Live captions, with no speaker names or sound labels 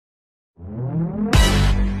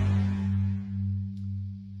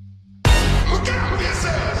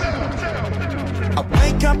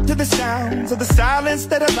wake up to the sounds of the silence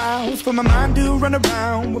that allows for my mind to run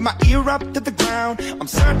around with my ear up to the ground. I'm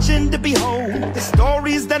searching to behold the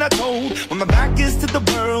stories that I told when my back is to the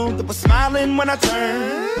world that was smiling when I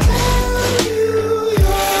turned. Tell you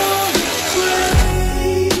you're great,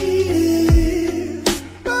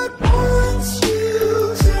 but once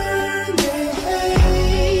you turn they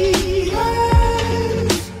hate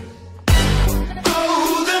us.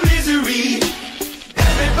 Oh, the misery.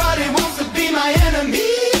 Everybody wants to be my enemy.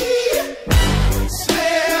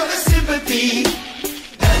 Smell the sympathy.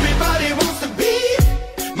 Everybody wants to be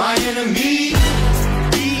my enemy.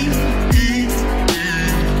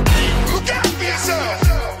 Look out for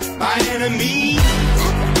yourself. My enemy.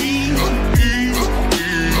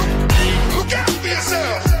 Look out for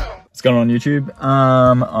yourself. What's going on YouTube?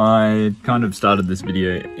 I kind of started this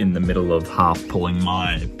video in the middle of half pulling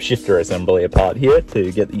my shifter assembly apart here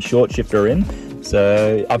to get the short shifter in.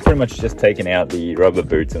 So I've pretty much just taken out the rubber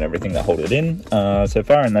boots and everything that hold it in so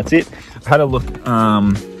far, and that's it. I had a look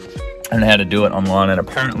on how to do it online, and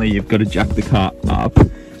apparently you've got to jack the car up,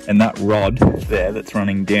 and that rod there that's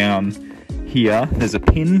running down here, there's a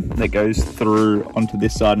pin that goes through onto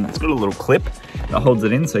this side, and it's got a little clip that holds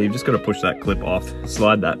it in, so you've just got to push that clip off,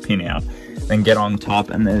 slide that pin out, then get on top,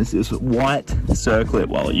 and there's this white circlet.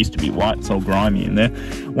 Well, it used to be white, it's all grimy in there.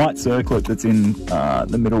 White circlet that's in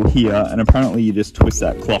the middle here, and apparently you just twist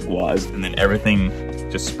that clockwise, and then everything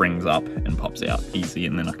just springs up and pops out easy,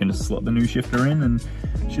 and then I can just slot the new shifter in and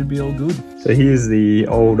should be all good. So here's the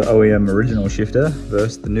old OEM original shifter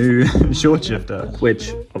versus the new short shifter,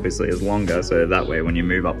 which obviously is longer, so that way when you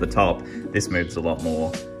move up the top, this moves a lot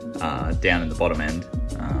more down in the bottom end.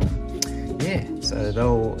 Yeah, so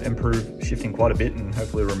they'll improve shifting quite a bit and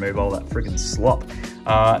hopefully remove all that friggin' slop.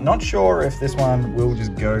 Not sure if this one will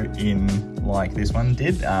just go in like this one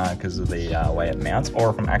did because of the way it mounts, or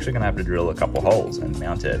if I'm actually gonna have to drill a couple holes and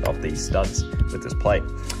mount it off these studs with this plate.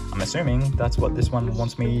 I'm assuming that's what this one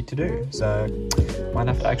wants me to do, so might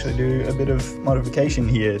have to actually do a bit of modification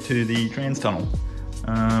here to the trans tunnel.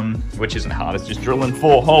 Which isn't hard, it's just drilling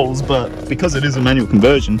 4 holes, but because it is a manual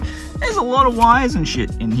conversion, there's a lot of wires and shit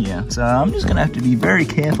in here. So I'm just gonna have to be very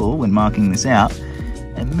careful when marking this out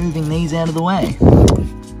and moving these out of the way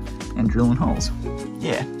and drilling holes.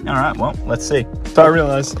 Yeah, all right, well, let's see. So I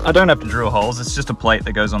realized I don't have to drill holes, it's just a plate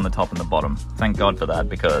that goes on the top and the bottom. Thank God for that,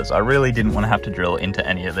 because I really didn't want to have to drill into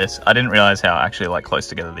any of this. I didn't realize how actually like close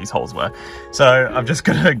together these holes were. So I've just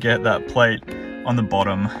got to get that plate on the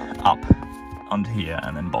bottom up onto here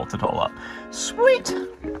and then bolt it all up. Sweet!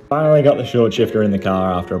 Finally got the short shifter in the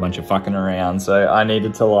car after a bunch of fucking around, so I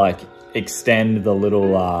needed to like extend the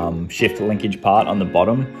little shift linkage part on the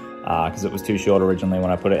bottom because it was too short originally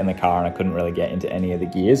when I put it in the car and I couldn't really get into any of the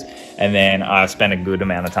gears. And then I spent a good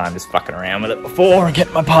amount of time just fucking around with it before and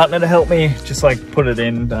getting my partner to help me just like put it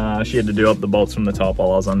in. She had to do up the bolts from the top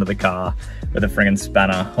while I was under the car with a friggin'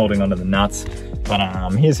 spanner holding onto the nuts.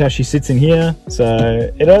 But here's how she sits in here.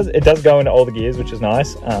 So it does go into all the gears, which is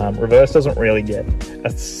nice. Reverse doesn't really get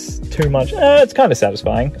too much. It's kind of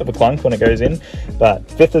satisfying of a clunk when it goes in, but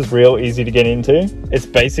fifth is real easy to get into. It's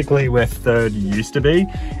basically where third used to be,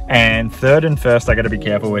 and third and first I got to be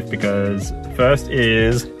careful with, because first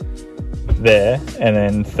is there and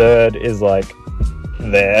then third is like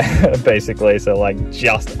there basically, so like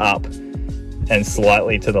just up and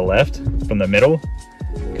slightly to the left from the middle,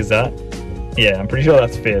 because that, yeah, I'm pretty sure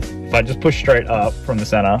that's fifth. If I just push straight up from the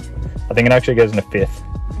center, I think it actually goes into fifth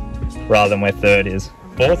rather than where third is.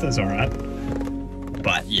 Fourth is all right,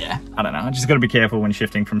 but yeah, I don't know. I just got to be careful when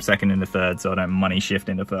shifting from second into third so I don't money shift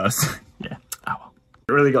into first. Yeah, oh well.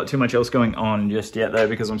 I really got too much else going on just yet though,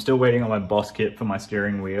 because I'm still waiting on my boss kit for my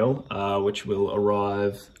steering wheel, which will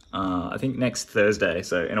arrive, I think next Thursday,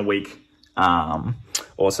 so in a week,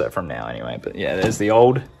 or so from now anyway. But yeah, there's the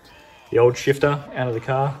old shifter out of the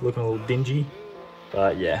car, looking a little dingy.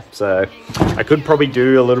 But yeah, so I could probably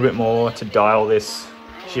do a little bit more to dial this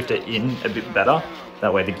shifter in a bit better.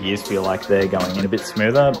 That way the gears feel like they're going in a bit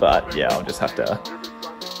smoother. But yeah, I'll just have to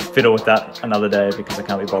fiddle with that another day because I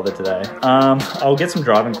can't be bothered today. I'll get some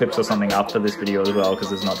driving clips or something up for this video as well, because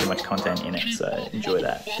there's not too much content in it. So enjoy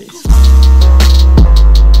that. Peace.